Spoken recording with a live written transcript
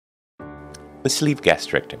The sleeve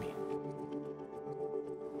gastrectomy.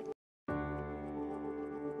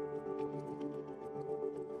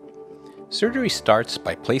 Surgery starts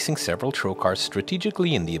by placing several trocars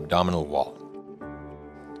strategically in the abdominal wall.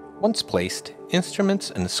 Once placed,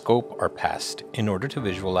 instruments and a scope are passed in order to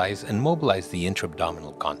visualize and mobilize the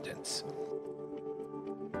intra-abdominal contents.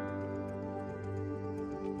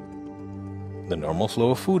 The normal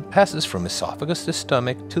flow of food passes from esophagus to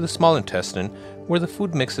stomach to the small intestine, where the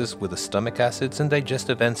food mixes with the stomach acids and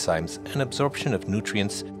digestive enzymes and absorption of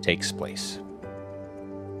nutrients takes place.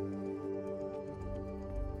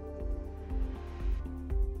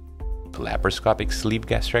 The laparoscopic sleeve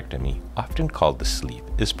gastrectomy, often called the sleeve,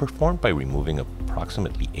 is performed by removing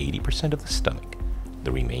approximately 80% of the stomach.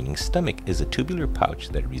 The remaining stomach is a tubular pouch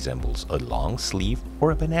that resembles a long sleeve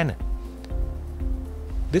or a banana.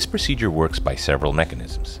 This procedure works by several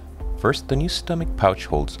mechanisms. First, the new stomach pouch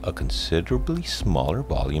holds a considerably smaller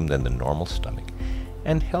volume than the normal stomach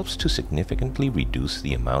and helps to significantly reduce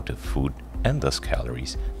the amount of food and thus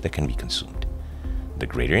calories that can be consumed. The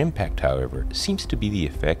greater impact, however, seems to be the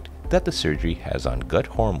effect that the surgery has on gut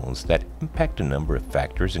hormones that impact a number of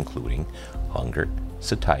factors including hunger,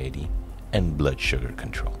 satiety, and blood sugar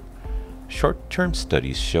control. Short-term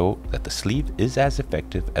studies show that the sleeve is as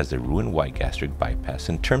effective as the Roux-en-Y gastric bypass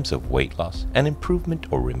in terms of weight loss and improvement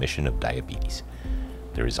or remission of diabetes.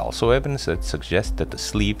 There is also evidence that suggests that the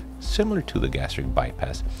sleeve, similar to the gastric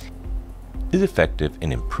bypass, is effective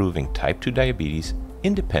in improving type 2 diabetes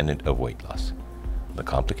independent of weight loss. The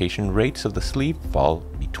complication rates of the sleeve fall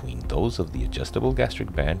between those of the adjustable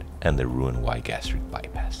gastric band and the Roux-en-Y gastric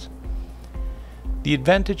bypass. The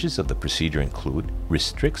advantages of the procedure include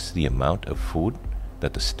restricts the amount of food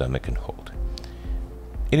that the stomach can hold.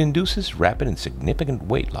 It induces rapid and significant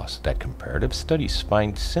weight loss that comparative studies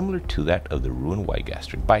find similar to that of the Roux-en-Y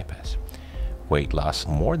gastric bypass. Weight loss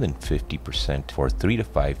more than 50% for 3 to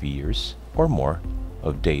 5 years or more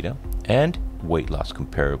of data, and weight loss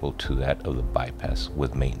comparable to that of the bypass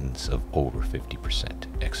with maintenance of over 50%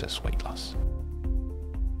 excess weight loss.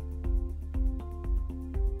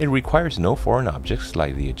 It requires no foreign objects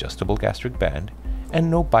like the adjustable gastric band and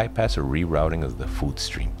no bypass or rerouting of the food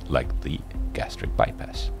stream like the gastric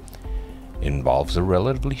bypass. It involves a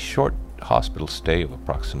relatively short hospital stay of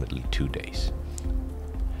approximately 2 days.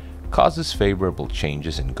 Causes favorable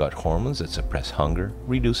changes in gut hormones that suppress hunger,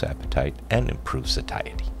 reduce appetite, and improve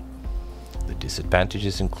satiety. The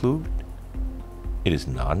disadvantages include it is a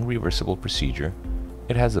non-reversible procedure,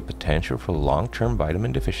 it has the potential for long-term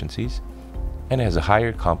vitamin deficiencies, and has a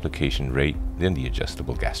higher complication rate than the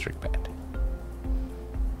adjustable gastric band.